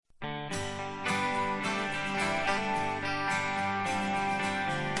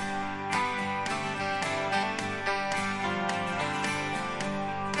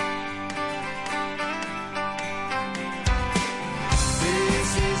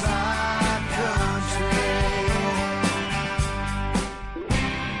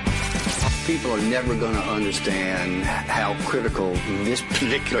people are never going to understand how critical this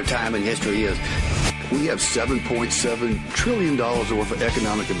particular time in history is. We have $7.7 trillion worth of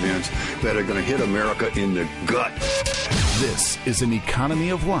economic events that are going to hit America in the gut. This is An Economy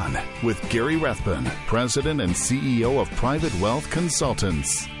of One with Gary Rathbun, President and CEO of Private Wealth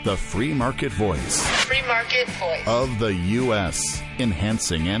Consultants, the free market voice. Free market voice. Of the U.S.,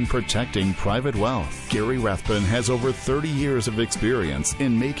 enhancing and protecting private wealth. Gary Rathbun has over 30 years of experience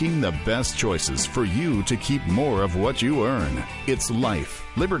in making the best choices for you to keep more of what you earn. It's life,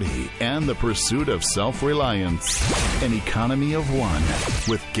 liberty, and the pursuit of self-reliance. An Economy of One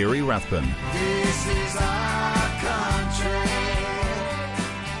with Gary Rathbun. This is our country.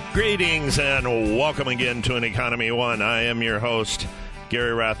 Greetings and welcome again to An Economy of One. I am your host,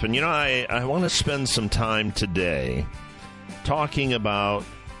 Gary Rathbun. You know, I want to spend some time today talking about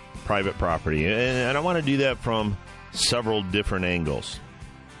private property, and I want to do that from several different angles.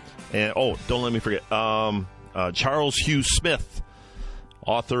 And don't let me forget, Charles Hugh Smith,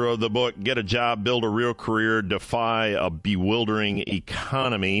 author of the book Get a Job, Build a Real Career, Defy a Bewildering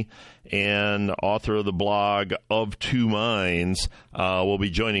Economy, and author of the blog Of Two Minds, will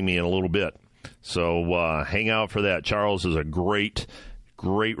be joining me in a little bit. So hang out for that. Charles is a great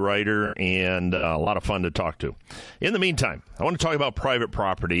writer and a lot of fun to talk to. In the meantime, I want to talk about private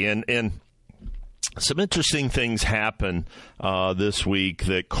property, and some interesting things happened this week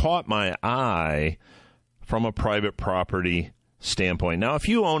that caught my eye from a private property standpoint. Now, if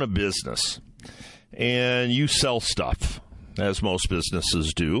you own a business and you sell stuff, as most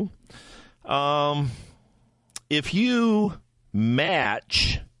businesses do, if you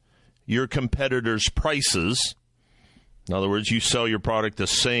match your competitors' prices, in other words, you sell your product the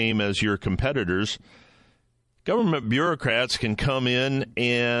same as your competitors, government bureaucrats can come in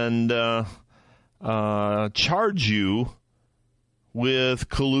and charge you with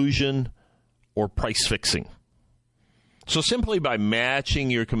collusion or price fixing. So simply by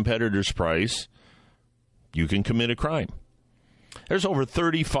matching your competitor's price, you can commit a crime. There's over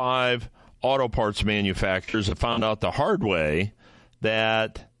 35 auto parts manufacturers that found out the hard way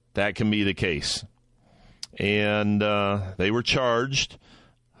that can be the case. And they were charged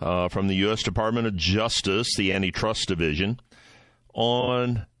from the U.S. Department of Justice, the Antitrust Division,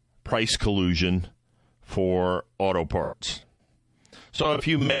 on price collusion for auto parts. So if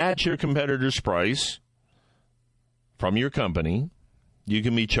you match your competitor's price from your company, you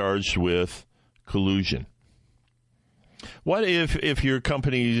can be charged with collusion. What if your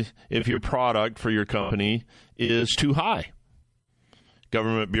product for your company is too high?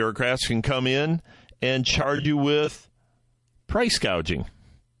 Government bureaucrats can come in and charge you with price gouging.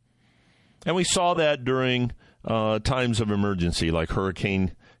 And we saw that during times of emergency, like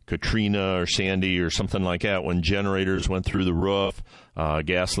Hurricane Katrina or Sandy or something like that, when generators went through the roof,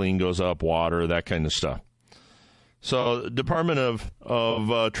 gasoline goes up, water, that kind of stuff. So the Department of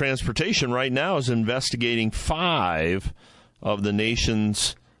Transportation right now is investigating 5 of the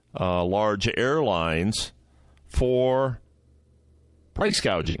nation's large airlines for price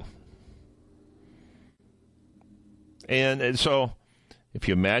gouging. And so if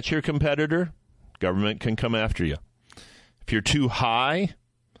you match your competitor, government can come after you. If you're too high,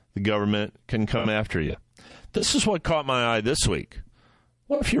 the government can come after you. This is what caught my eye this week.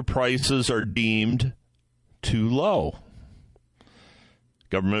 What if your prices are deemed too low?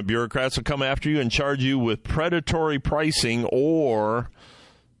 Government bureaucrats will come after you and charge you with predatory pricing or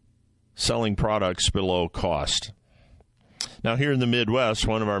selling products below cost. Now, here in the Midwest,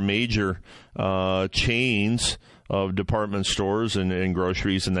 one of our major chains of department stores and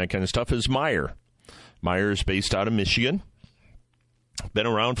groceries and that kind of stuff is Meijer. Meijer is based out of Michigan. Been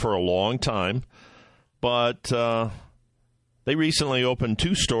around for a long time, but they recently opened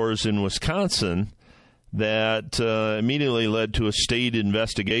 2 stores in Wisconsin that immediately led to a state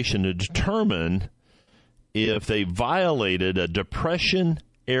investigation to determine if they violated a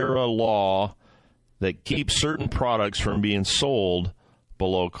Depression-era law that keeps certain products from being sold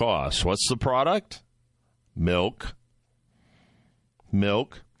below cost. What's the product? Milk.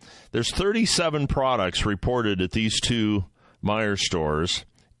 There's 37 products reported at these 2 Meijer stores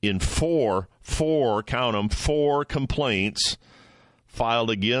in 4 complaints filed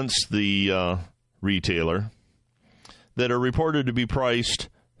against the retailer that are reported to be priced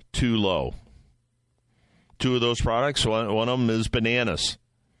too low. 2 of those products, one of them is bananas.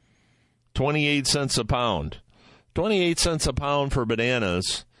 28 cents a pound. 28 cents a pound for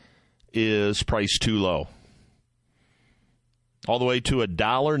bananas is priced too low. All the way to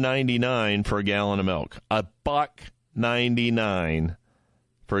 $1.99 for a gallon of milk. $1.99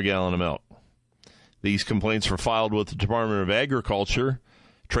 for a gallon of milk. These complaints were filed with the Department of Agriculture,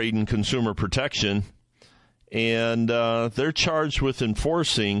 Trade and Consumer Protection, and they're charged with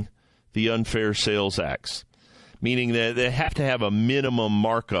enforcing the Unfair Sales Acts, meaning that they have to have a minimum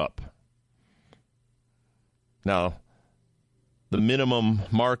markup. Now, the minimum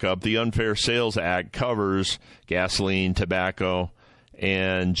markup, the Unfair Sales Act, covers gasoline, tobacco,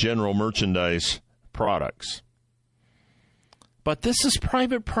 and general merchandise products. But this is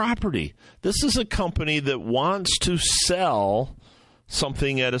private property. This is a company that wants to sell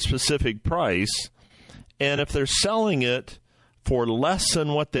something at a specific price, and if they're selling it for less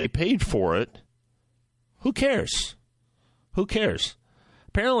than what they paid for it, who cares? Who cares?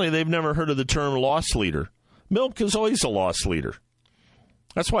 Apparently, they've never heard of the term loss leader. Milk is always a loss leader.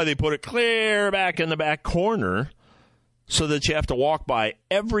 That's why they put it clear back in the back corner so that you have to walk by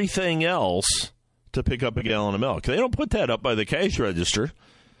everything else to pick up a gallon of milk. They don't put that up by the cash register.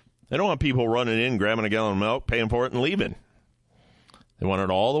 They don't want people running in, grabbing a gallon of milk, paying for it, and leaving. They want it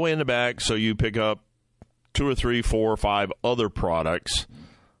all the way in the back so you pick up 2 or 3, 4 or 5 other products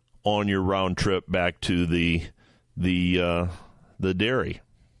on your round trip back to the dairy.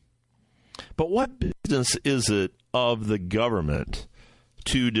 But what business is it of the government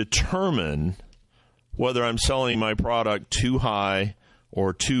to determine whether I'm selling my product too high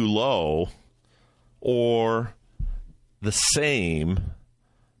or too low or the same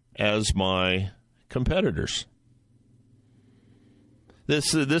as my competitors?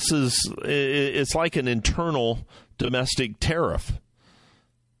 This is it's like an internal domestic tariff.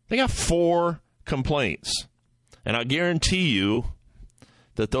 They got 4 complaints, and I guarantee you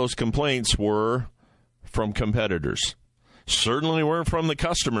that those complaints were from competitors. Certainly weren't from the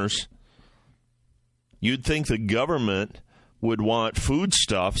customers. You'd think the government would want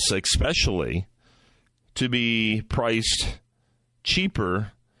foodstuffs, especially, to be priced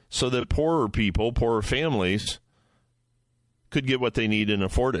cheaper so that poorer people, poorer families, could get what they need and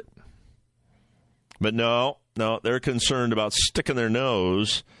afford it. But no, they're concerned about sticking their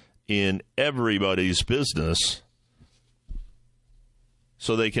nose in everybody's business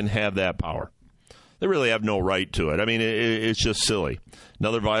so they can have that power. They really have no right to it. I mean, it's just silly.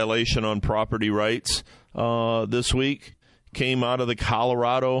 Another violation on property rights this week came out of the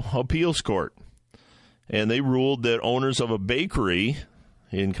Colorado Appeals Court. And they ruled that owners of a bakery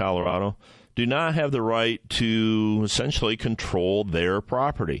in Colorado do not have the right to essentially control their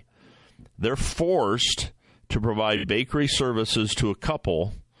property. They're forced to provide bakery services to a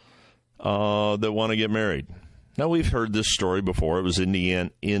couple that want to get married. Now, we've heard this story before. It was in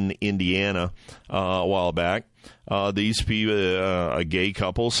Indiana a while back. These people, a gay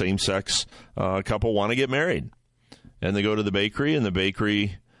couple, same-sex couple, want to get married. And they go to the bakery, and the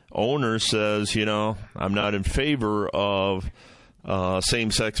bakery owner says, I'm not in favor of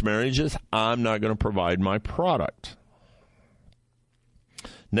same-sex marriages. I'm not going to provide my product.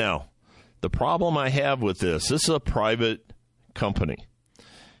 Now, the problem I have with this is a private company.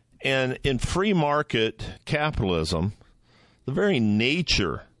 And in free market capitalism, the very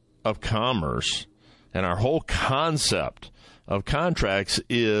nature of commerce and our whole concept of contracts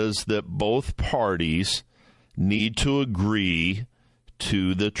is that both parties need to agree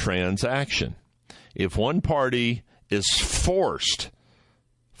to the transaction. If one party is forced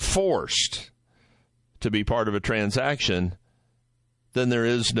to be part of a transaction, then there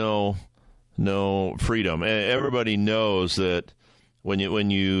is no freedom. Everybody knows that when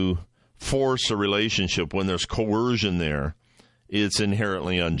you force a relationship, when there's coercion there, it's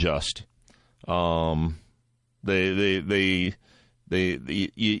inherently unjust. You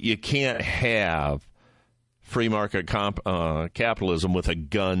can't have free market capitalism with a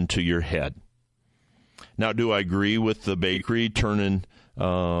gun to your head. Now, do I agree with the bakery turning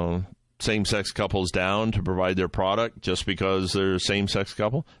same-sex couples down to provide their product just because they're a same-sex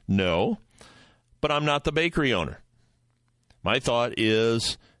couple? No, but I'm not the bakery owner. My thought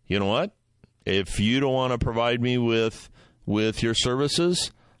is, you know what? If you don't want to provide me with your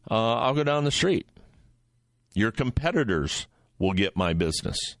services, I'll go down the street. Your competitors will get my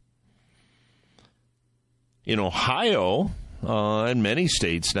business. In Ohio, and many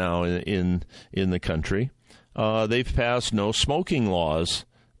states now in the country, they've passed no smoking laws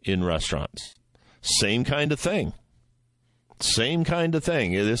in restaurants. Same kind of thing.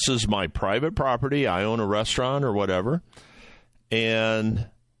 This is my private property. I own a restaurant or whatever. And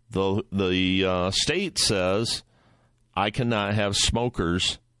the state says I cannot have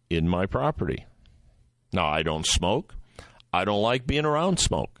smokers in my property. Now, I don't smoke. I don't like being around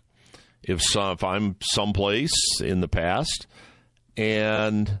smoke. If I'm someplace in the past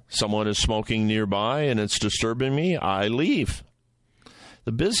and someone is smoking nearby and it's disturbing me, I leave.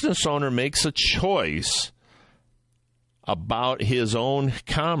 The business owner makes a choice about his own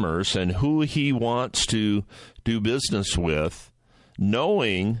commerce and who he wants to do business with,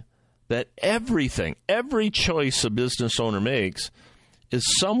 knowing that everything, every choice a business owner makes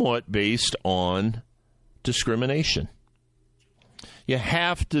is somewhat based on discrimination. You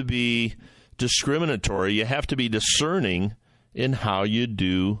have to be discriminatory. You have to be discerning in how you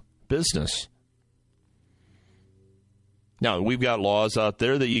do business. Now, we've got laws out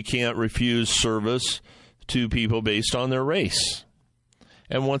there that you can't refuse service to people based on their race.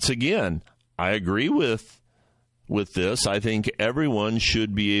 And once again, I agree with this. I think everyone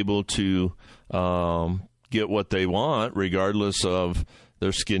should be able to get what they want, regardless of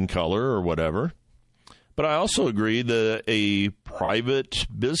their skin color or whatever. But I also agree that a private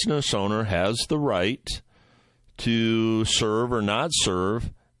business owner has the right to serve or not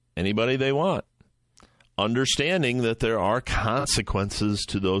serve anybody they want, understanding that there are consequences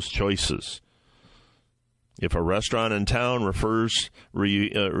to those choices. If a restaurant in town refuses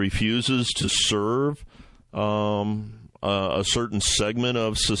to serve a certain segment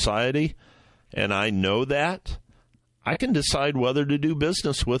of society, and I know that, I can decide whether to do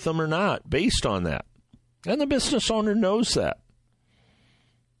business with them or not based on that. And the business owner knows that.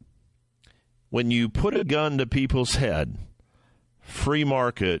 When you put a gun to people's head, free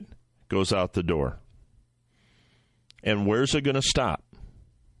market goes out the door. And where's it going to stop?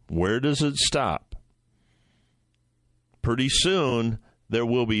 Where does it stop? Pretty soon, there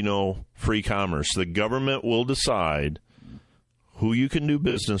will be no free commerce. The government will decide who you can do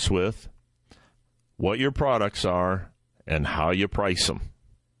business with, what your products are, and how you price them.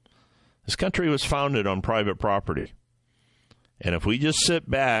 This country was founded on private property. And if we just sit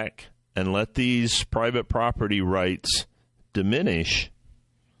back and let these private property rights diminish,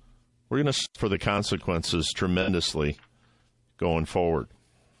 we're going to suffer for the consequences tremendously going forward.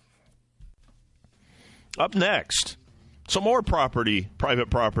 Up next, some more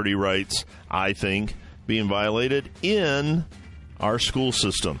private property rights, I think, being violated in our school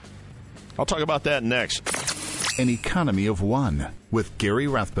system. I'll talk about that next. An Economy of One with Gary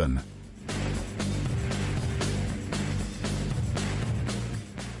Rathbun.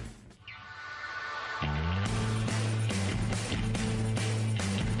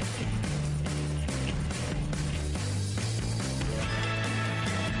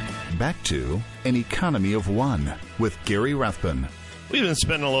 Back to An Economy of One with Gary Rathbun. We've been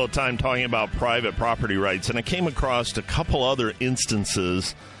spending a little time talking about private property rights, and I came across a couple other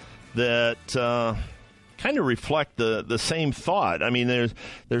instances that kind of reflect the same thought. I mean,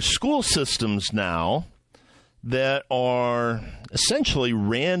 there's school systems now that are essentially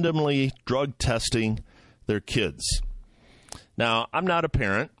randomly drug testing their kids. Now, I'm not a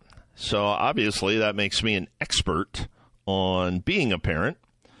parent, so obviously that makes me an expert on being a parent.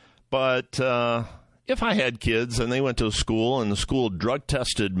 But if I had kids and they went to a school and the school drug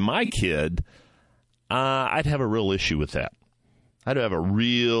tested my kid, I'd have a real issue with that. I'd have a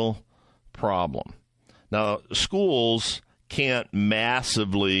real problem. Now, schools can't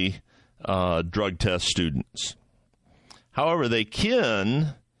massively drug test students. However, they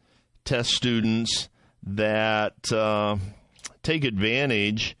can test students that take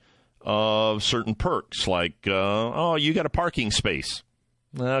advantage of certain perks, like, you got a parking space.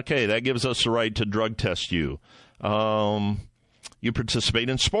 Okay, that gives us the right to drug test you. You participate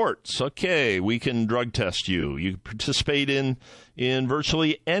in sports. Okay, we can drug test you. You participate in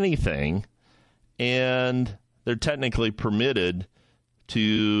virtually anything, and they're technically permitted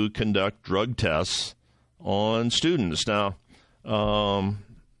to conduct drug tests on students. Now,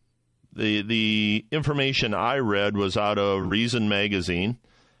 the information I read was out of Reason Magazine,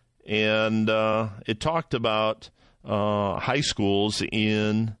 and it talked about high schools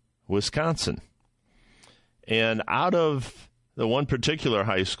in Wisconsin. And out of the one particular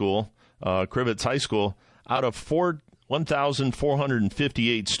high school, Crivets High School, out of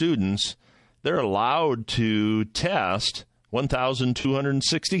 1,458 students, they're allowed to test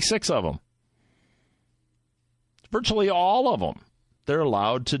 1,266 of them. Virtually all of them, they're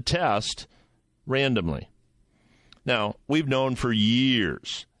allowed to test randomly. Now, we've known for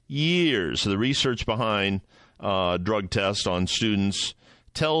years, the research behind drug tests on students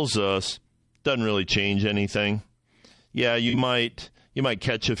tells us doesn't really change anything. Yeah, you might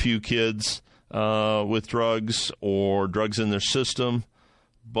catch a few kids with drugs or drugs in their system,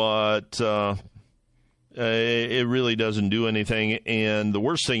 but it really doesn't do anything. And the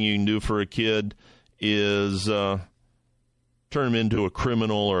worst thing you can do for a kid is turn him into a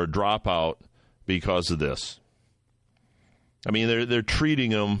criminal or a dropout because of this. I mean, they're treating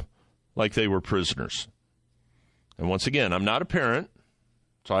them like they were prisoners. And once again, I'm not a parent,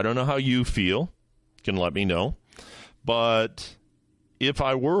 so I don't know how you feel. You can let me know. But if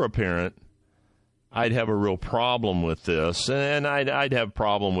I were a parent, I'd have a real problem with this, and I'd have a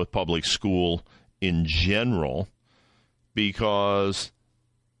problem with public school in general, because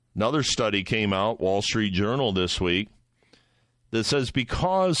another study came out, Wall Street Journal this week, that says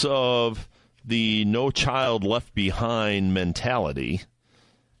because of the no child left behind mentality,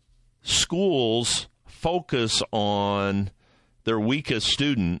 schools focus on their weakest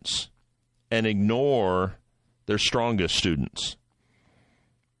students and ignore their strongest students.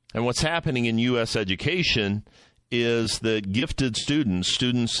 And what's happening in U.S. education is that gifted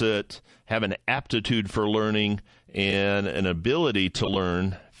students that have an aptitude for learning and an ability to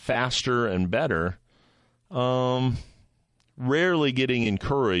learn faster and better, rarely getting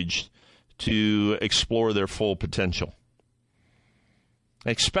encouraged to explore their full potential,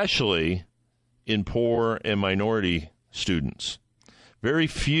 especially in poor and minority students. Very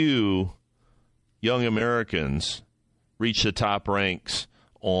few young Americans reach the top ranks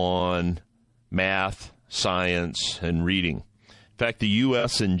on math, science, and reading. In fact, the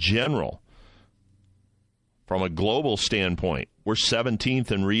U.S. in general, from a global standpoint, we're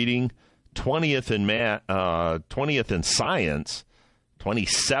 17th in reading, 20th in math, 20th in science,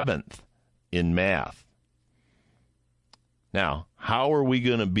 27th in math. Now, how are we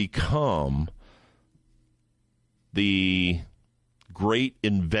going to become the great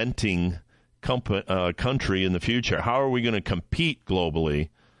inventing country in the future? How are we going to compete globally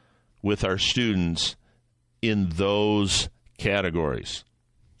with our students in those categories?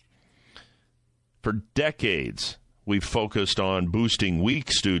 For decades, we've focused on boosting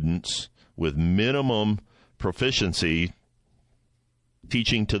weak students with minimum proficiency,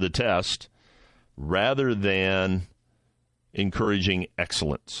 teaching to the test, rather than encouraging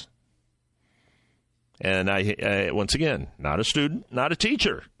excellence. And I once again, not a student, not a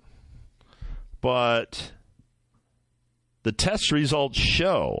teacher, but the test results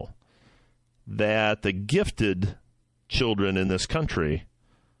show that the gifted children in this country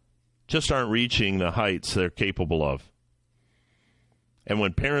just aren't reaching the heights they're capable of. And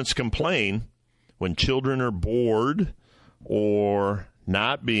when parents complain, when children are bored or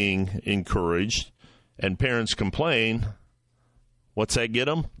not being encouraged, and parents complain, what's that get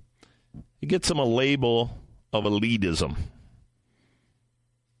them? It gets them a label of elitism.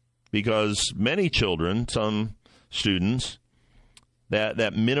 Because many children, some students,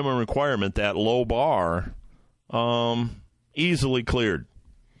 that minimum requirement, that low bar, easily cleared.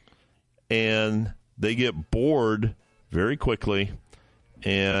 And they get bored very quickly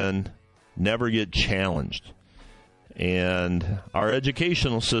and never get challenged. And our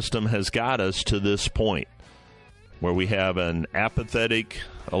educational system has got us to this point where we have an apathetic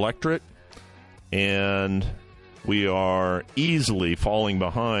electorate, and we are easily falling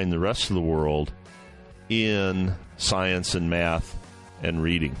behind the rest of the world in science and math and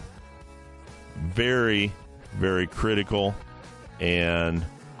reading. Very, very critical and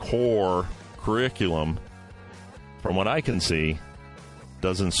core curriculum, from what I can see,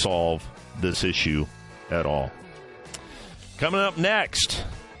 doesn't solve this issue at all. Coming up next,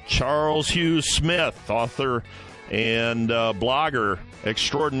 Charles Hugh Smith, author and blogger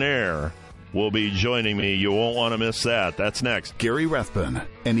extraordinaire, will be joining me. You won't want to miss that. That's next. Gary Rathbun,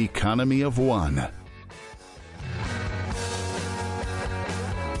 An Economy of One.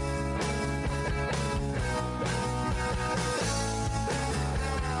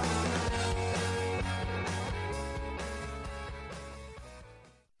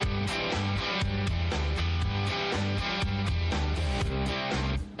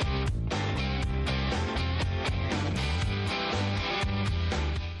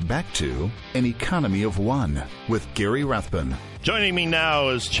 Back to An Economy of One with Gary Rathbun. Joining me now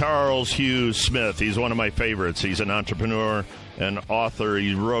is Charles Hugh Smith. He's one of my favorites. He's an entrepreneur and author.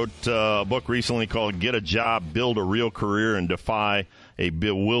 He wrote a book recently called Get a Job, Build a Real Career, and Defy a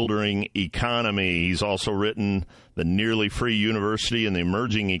Bewildering Economy. He's also written The Nearly Free University and the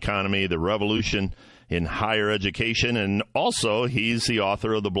Emerging Economy, The Revolution in Higher Education. And also, he's the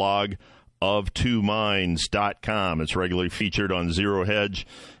author of the blog of2minds.com. It's regularly featured on Zero Hedge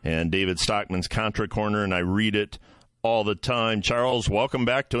and David Stockman's Contra Corner, and I read it all the time. Charles, welcome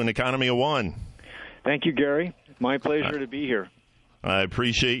back to An Economy of One. Thank you, Gary. My pleasure to be here. I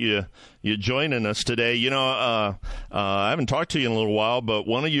appreciate you joining us today. You know, I haven't talked to you in a little while, but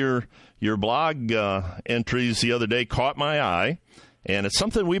one of your blog entries the other day caught my eye, and it's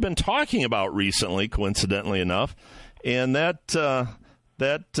something we've been talking about recently, coincidentally enough, and that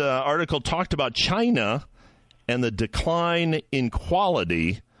article talked about China and the decline in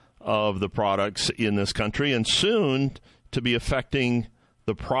quality of the products in this country, and soon to be affecting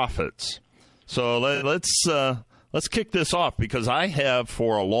the profits. So let's let's kick this off because I have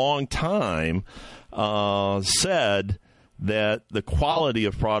for a long time said that the quality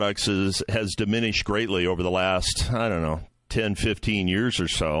of products has diminished greatly over the last, 10, 15 years or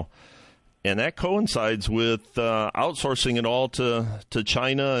so. And that coincides with outsourcing it all to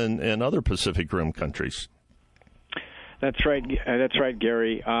China and other Pacific Rim countries. That's right. That's right,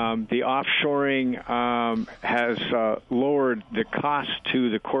 Gary. The offshoring has lowered the cost to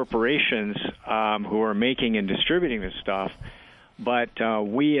the corporations who are making and distributing this stuff. But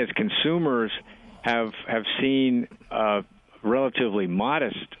we as consumers have seen a relatively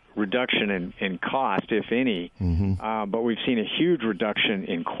modest reduction in cost, if any. Mm-hmm. But we've seen a huge reduction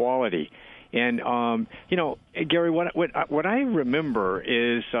in quality. And, Gary, what I remember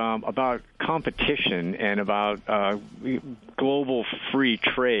is about competition and about global free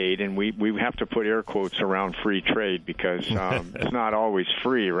trade, and we have to put air quotes around free trade because it's not always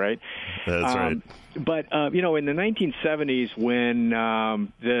free, right? That's right. But, in the 1970s when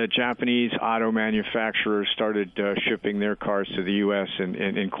the Japanese auto manufacturers started shipping their cars to the U.S.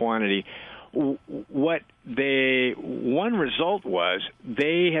 in quantity, one result was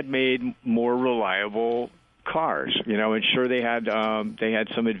they had made more reliable cars, and sure they had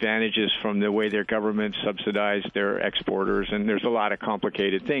some advantages from the way their government subsidized their exporters, and there's a lot of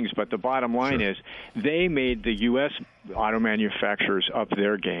complicated things. But the bottom line is they made the U.S. auto manufacturers up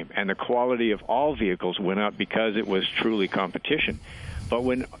their game, and the quality of all vehicles went up because it was truly competition. But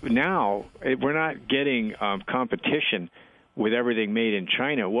now we're not getting competition with everything made in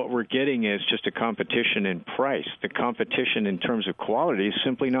China. What we're getting is just a competition in price. The competition in terms of quality is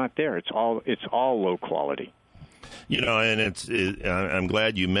simply not there. It's all low quality. And I'm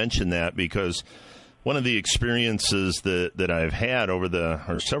glad you mentioned that because one of the experiences that I've had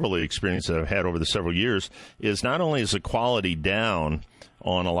several experiences I've had over the several years is not only is the quality down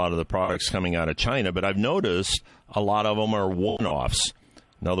on a lot of the products coming out of China, but I've noticed a lot of them are one-offs.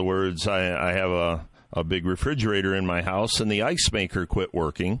 In other words, I have a big refrigerator in my house, and the ice maker quit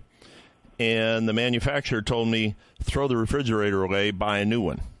working, and the manufacturer told me, throw the refrigerator away, buy a new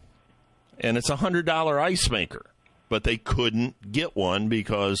one. And it's a $100 ice maker, but they couldn't get one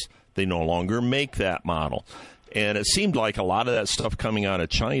because they no longer make that model. And it seemed like a lot of that stuff coming out of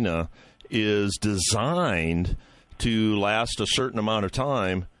China is designed to last a certain amount of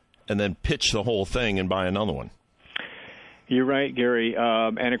time and then pitch the whole thing and buy another one. You're right, Gary.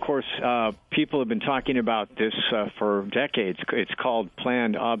 And, of course, people have been talking about this for decades. It's called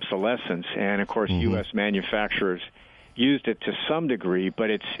planned obsolescence. And, of course, U.S. manufacturers used it to some degree, but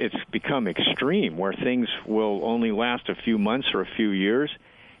it's become extreme where things will only last a few months or a few years.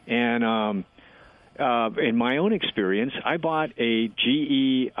 And in my own experience, I bought a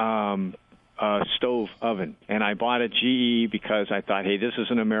GE stove oven, and I bought a GE because I thought, hey, this is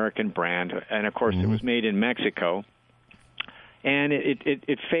an American brand. And, of course, it was made in Mexico. And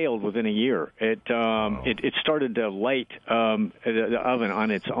it failed within a year. It started to light the oven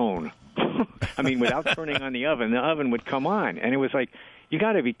on its own. I mean, without turning on the oven would come on, and it was like, you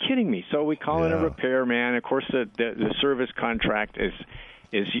got to be kidding me. So we call in a repairman. Of course, the service contract is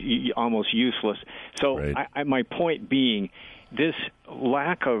almost useless. So right. My point being, this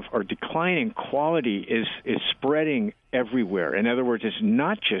lack of or decline in quality is spreading everywhere. In other words, it's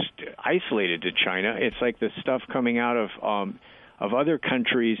not just isolated to China. It's like the stuff coming out of other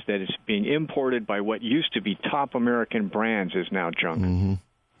countries that is being imported by what used to be top American brands is now junk. Mm-hmm.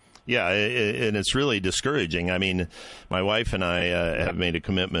 Yeah, and it's really discouraging. I mean, my wife and I have made a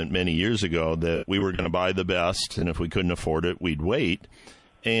commitment many years ago that we were going to buy the best, and if we couldn't afford it, we'd wait.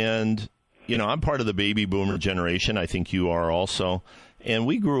 And, I'm part of the baby boomer generation. I think you are also. And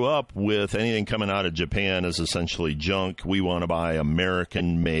we grew up with anything coming out of Japan as essentially junk. We want to buy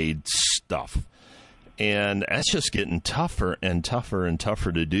American-made stuff. And that's just getting tougher and tougher and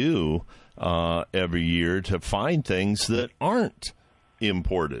tougher to do every year to find things that aren't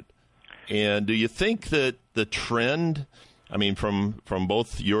imported. And do you think that the trend, I mean, from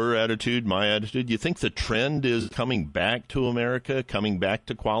both your attitude, my attitude, do you think the trend is coming back to America, coming back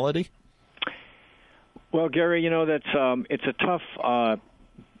to quality? Well, Gary, that's it's a tough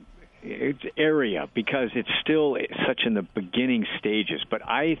area because it's still such in the beginning stages. But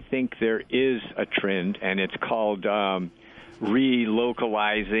I think there is a trend, and it's called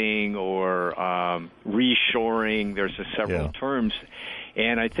relocalizing or reshoring. There's several terms.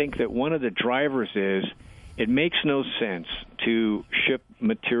 And I think that one of the drivers is it makes no sense to ship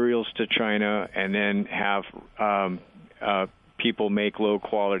materials to China and then have people make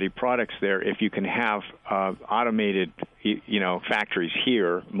low-quality products there if you can have automated, factories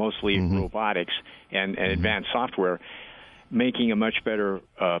here, mostly robotics and advanced software, making a much better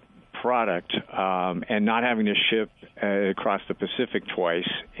product and not having to ship across the Pacific twice,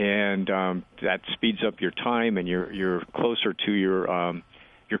 and that speeds up your time, and you're closer to your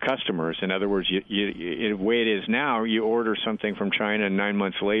customers. In other words, the way it is now, you order something from China, and 9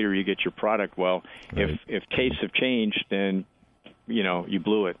 months later you get your product. Well, right. if tastes have changed, then you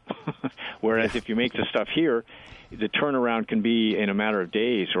blew it. Whereas if you make the stuff here, the turnaround can be in a matter of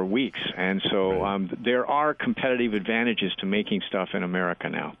days or weeks. And so there are competitive advantages to making stuff in America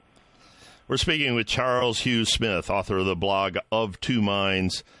now. We're speaking with Charles Hugh Smith, author of the blog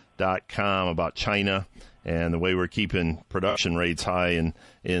of2minds.com about China and the way we're keeping production rates high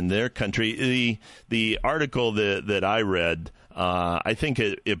in their country. The article that I read, I think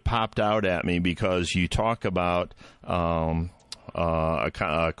it popped out at me because you talk about a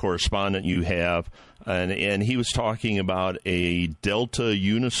correspondent you have, and he was talking about a Delta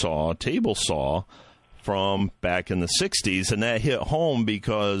Unisaw table saw from back in the 60s, and that hit home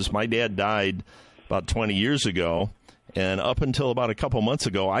because my dad died about 20 years ago, and up until about a couple months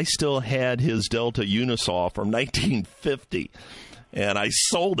ago, I still had his Delta Unisaw from 1950, and I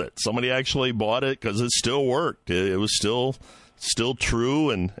sold it. Somebody actually bought it because it still worked. It was still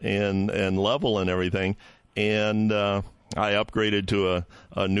true and level and everything, and I upgraded to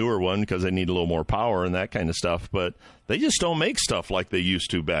a newer one because I need a little more power and that kind of stuff. But they just don't make stuff like they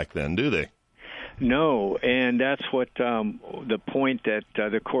used to back then, do they? No, and that's what the point that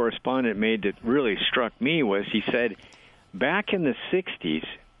the correspondent made that really struck me was he said back in the 60s,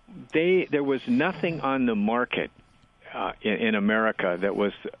 there was nothing on the market in America that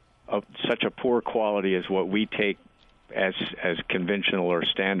was of such a poor quality as what we take as conventional or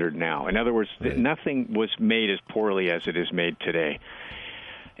standard now. In other words, nothing was made as poorly as it is made today.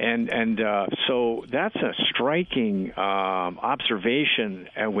 And so that's a striking observation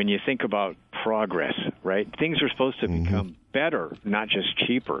when you think about progress, right? Things are supposed to become better, not just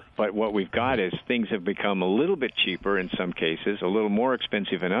cheaper. But what we've got is things have become a little bit cheaper in some cases, a little more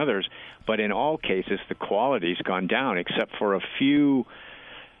expensive in others. But in all cases, the quality's gone down, except for a few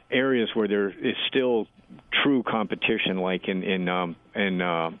areas where there is still true competition, like in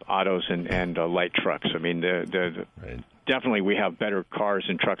autos and light trucks. I mean, definitely we have better cars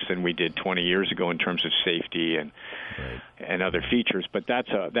and trucks than we did 20 years ago in terms of safety and other features. But that's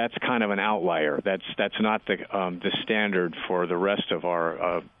kind of an outlier. That's not the standard for the rest of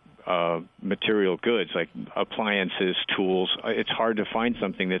our material goods, like appliances, tools. It's hard to find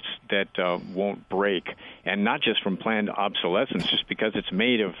something that won't break, and not just from planned obsolescence, just because it's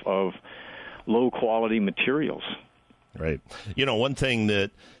made of low-quality materials. Right. One thing that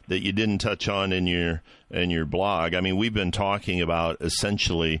you didn't touch on in your blog, I mean, we've been talking about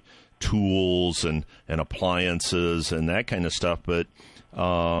essentially tools and appliances and that kind of stuff, but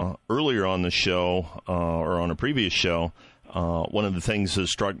earlier on the show, or on a previous show, one of the things that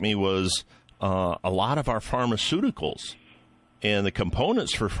struck me was a lot of our pharmaceuticals and the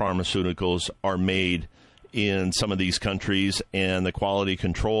components for pharmaceuticals are made in some of these countries, and the quality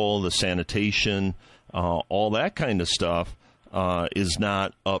control, the sanitation, all that kind of stuff is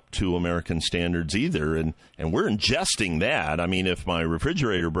not up to American standards either. And we're ingesting that. I mean, if my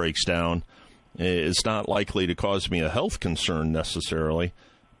refrigerator breaks down, it's not likely to cause me a health concern necessarily.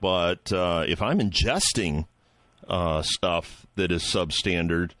 But if I'm ingesting stuff that is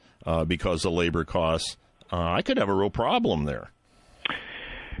substandard because of labor costs, I could have a real problem there.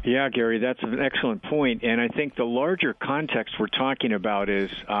 Yeah, Gary, that's an excellent point. And I think the larger context we're talking about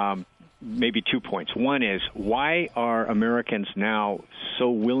is maybe 2 points. One is, why are Americans now so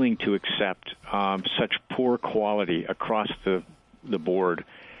willing to accept such poor quality across the board?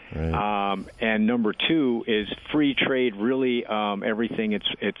 Right. And number two is free trade really everything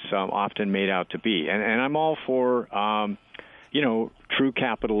it's often made out to be. And I'm all for true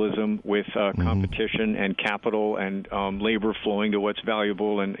capitalism with competition and capital and labor flowing to what's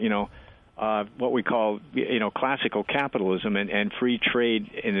valuable, and what we call classical capitalism, and free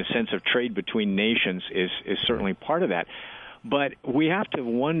trade in the sense of trade between nations is certainly part of that. But we have to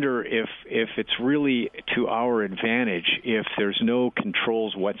wonder if it's really to our advantage if there's no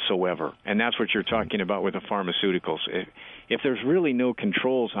controls whatsoever. And that's what you're talking about with the pharmaceuticals. If there's really no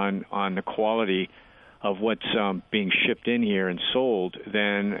controls on the quality of what's being shipped in here and sold,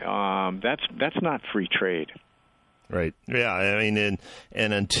 then that's not free trade. Right. Yeah. I mean,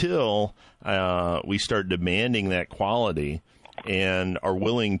 and until we start demanding that quality and are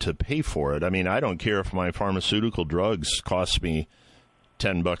willing to pay for it. I mean, I don't care if my pharmaceutical drugs cost me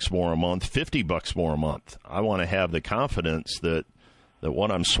 $10 more a month, $50 more a month. I want to have the confidence that that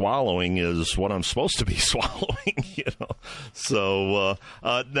what I'm swallowing is what I'm supposed to be swallowing, So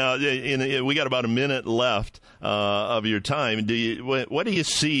now we got about a minute left of your time. What do you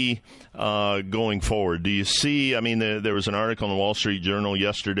see going forward? Do you see? I mean, there was an article in the Wall Street Journal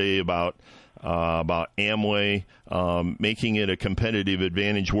yesterday about Amway making it a competitive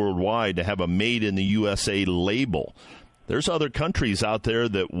advantage worldwide to have a Made in the USA label. There's other countries out there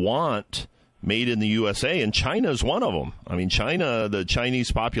that want Made in the USA, and China is one of them. I mean, the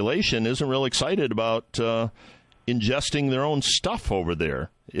Chinese population isn't real excited about ingesting their own stuff over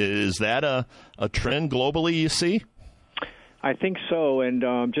there. Is that a trend globally you see? I think so, and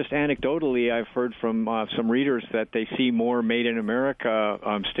just anecdotally, I've heard from some readers that they see more Made in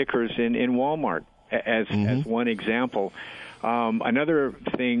America stickers in Walmart as one example. Another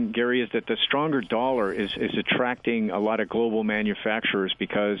thing, Gary, is that the stronger dollar is attracting a lot of global manufacturers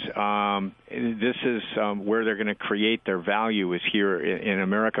because this is where they're going to create their value is here in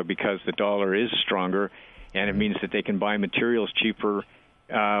America because the dollar is stronger, and it means that they can buy materials cheaper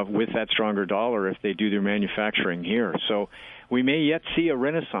with that stronger dollar if they do their manufacturing here. So we may yet see a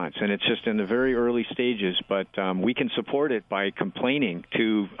renaissance, and it's just in the very early stages, but we can support it by complaining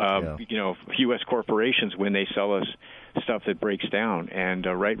to U.S. corporations when they sell us stuff that breaks down, and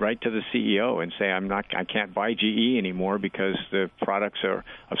write to the CEO and say I can't buy GE anymore because the products are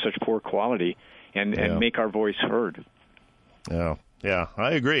of such poor quality, and make our voice heard. Yeah,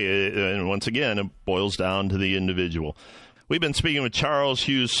 I agree. And once again, it boils down to the individual. We've been speaking with Charles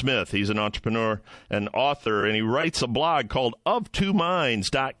Hughes Smith. He's an entrepreneur and author, and he writes a blog called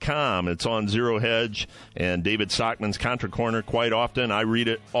OfTwoMinds.com. It's on Zero Hedge and David Stockman's Contra Corner quite often. I read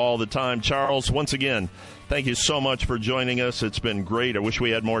it all the time. Charles, once again, thank you so much for joining us. It's been great. I wish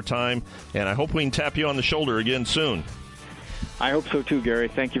we had more time, and I hope we can tap you on the shoulder again soon. I hope so too, Gary.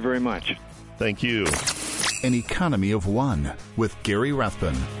 Thank you very much. Thank you. An Economy of One with Gary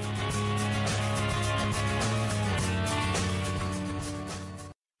Rathbun.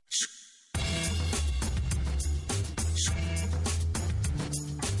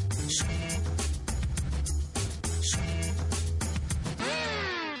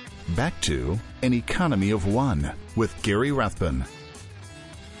 Back to An Economy of One with Gary Rathbun.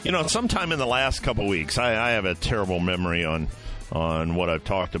 Sometime in the last couple weeks, I have a terrible memory on what I've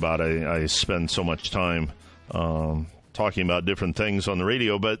talked about. I spend so much time talking about different things on the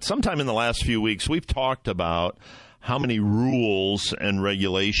radio, but sometime in the last few weeks, we've talked about how many rules and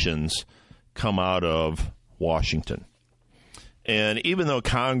regulations come out of Washington. And even though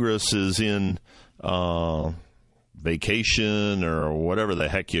Congress is in vacation or whatever the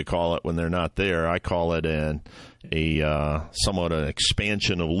heck you call it when they're not there, I call it somewhat an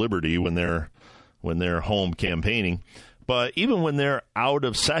expansion of liberty when they're home campaigning. But even when they're out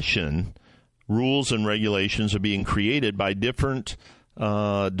of session, rules and regulations are being created by different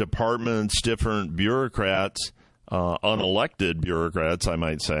departments, different bureaucrats, unelected bureaucrats, I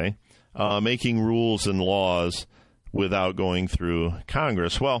might say, making rules and laws without going through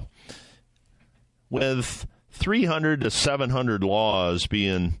Congress. Well, with 300 to 700 laws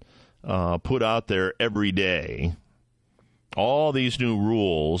being put out there every day, all these new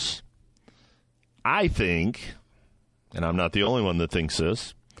rules, I think, and I'm not the only one that thinks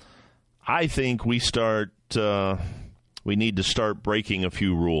this, I think we need to start breaking a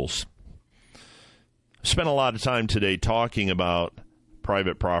few rules. I spent a lot of time today talking about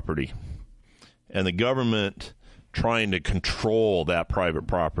private property and the government trying to control that private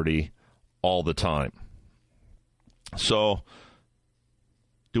property all the time. So,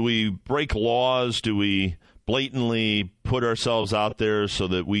 do we break laws? Do we blatantly put ourselves out there so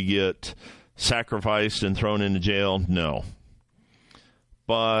that we get sacrificed and thrown into jail? No.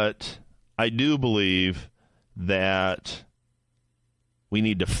 But I do believe that we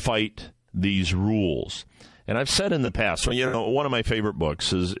need to fight these rules. And I've said in the past, one of my favorite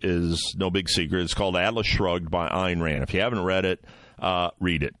books is no big secret. It's called Atlas Shrugged by Ayn Rand. If you haven't read it,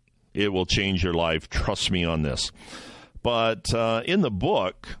 read it. It will change your life. Trust me on this. But in the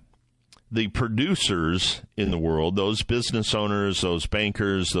book, the producers in the world, those business owners, those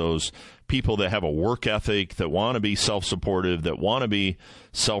bankers, those people that have a work ethic, that want to be self-supportive, that want to be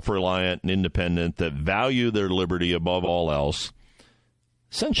self-reliant and independent, that value their liberty above all else,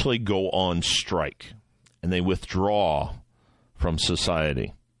 essentially go on strike, and they withdraw from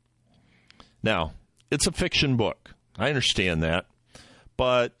society. Now, it's a fiction book. I understand that.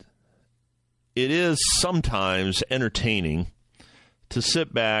 But it is sometimes entertaining to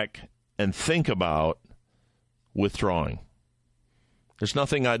sit back and think about withdrawing. There's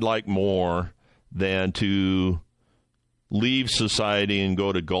nothing I'd like more than to leave society and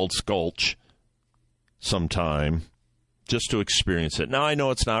go to Galt's Gulch sometime, just to experience it. Now, I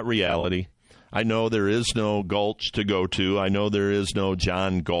know it's not reality. I know there is no Gulch to go to. I know there is no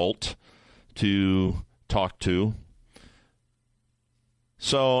John Galt to talk to.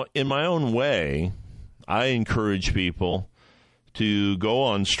 So, in my own way, I encourage people to go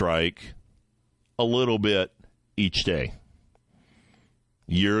on strike a little bit each day.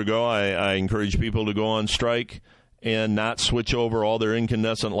 A year ago, I encouraged people to go on strike and not switch over all their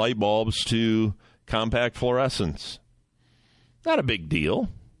incandescent light bulbs to compact fluorescents. Not a big deal,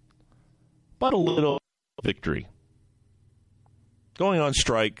 but a little victory. Going on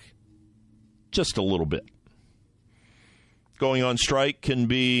strike just a little bit. Going on strike can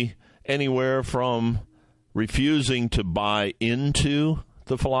be anywhere from refusing to buy into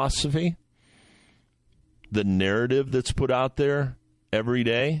the philosophy, the narrative that's put out there every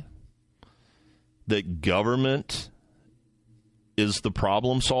day, that government is the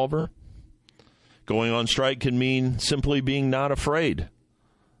problem solver. Going on strike can mean simply being not afraid.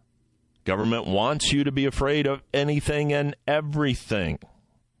 Government wants you to be afraid of anything and everything.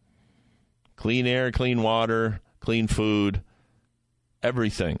 Clean air, clean water, clean food,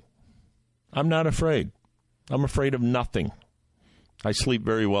 everything. I'm not afraid. I'm afraid of nothing. I sleep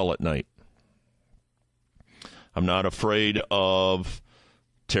very well at night. I'm not afraid of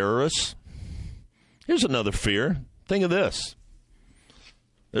terrorists. Here's another fear. Think of this.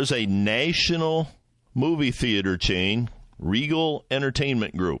 There's a national movie theater chain, Regal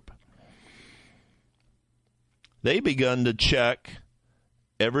Entertainment Group. They begun to check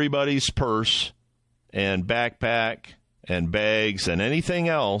everybody's purse and backpack and bags and anything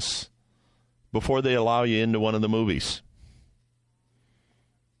else before they allow you into one of the movies.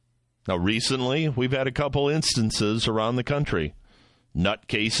 Now, recently, we've had a couple instances around the country.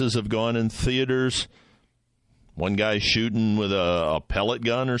 Nutcases have gone in theaters. One guy shooting with a pellet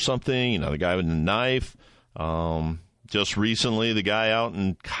gun or something. The guy with a knife. Just recently, the guy out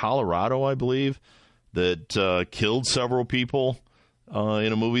in Colorado, I believe, that killed several people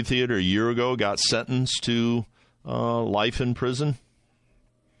in a movie theater a year ago, got sentenced to life in prison.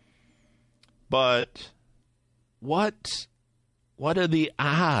 But what are the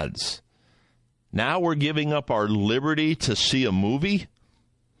odds? Now we're giving up our liberty to see a movie?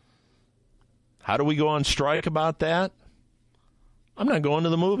 How do we go on strike about that? I'm not going to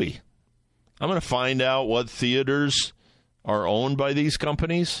the movie. I'm going to find out what theaters are owned by these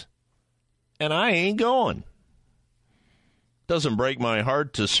companies, and I ain't going. Doesn't break my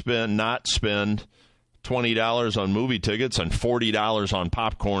heart to not spend $20 on movie tickets and $40 on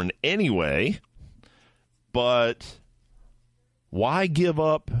popcorn anyway, but why give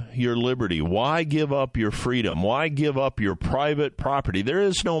up your liberty? Why give up your freedom? Why give up your private property? There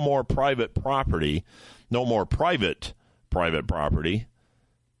is no more private property, no more private property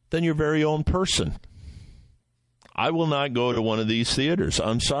than your very own person. I will not go to one of these theaters.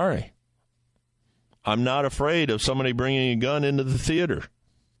 I'm sorry. I'm not afraid of somebody bringing a gun into the theater.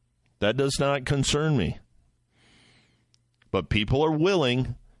 That does not concern me. But people are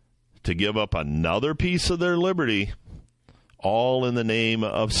willing to give up another piece of their liberty, all in the name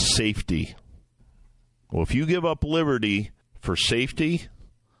of safety. Well, if you give up liberty for safety,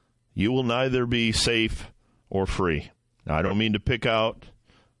 you will neither be safe or free. Now, I don't mean to pick out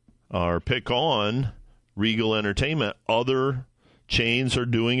or pick on Regal Entertainment. Other chains are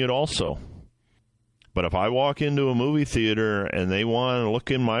doing it also. But if I walk into a movie theater and they want to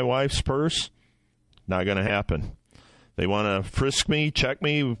look in my wife's purse, not going to happen. They want to frisk me, check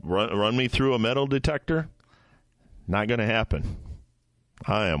me, run me through a metal detector, not going to happen.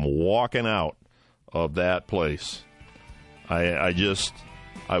 I am walking out of that place. I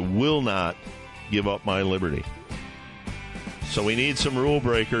will not give up my liberty. So we need some rule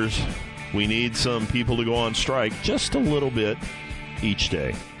breakers. We need some people to go on strike just a little bit each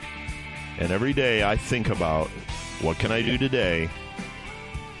day. And every day I think about, what can I do today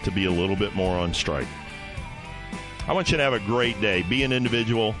to be a little bit more on strike? I want you to have a great day. Be an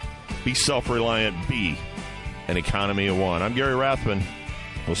individual. Be self-reliant. Be an economy of one. I'm Gary Rathbun.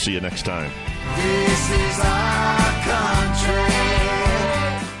 We'll see you next time. This is our country.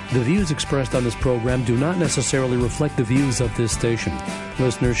 The views expressed on this program do not necessarily reflect the views of this station.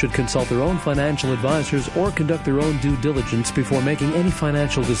 Listeners should consult their own financial advisors or conduct their own due diligence before making any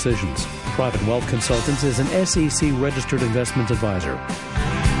financial decisions. Private Wealth Consultants is an SEC-registered investment advisor.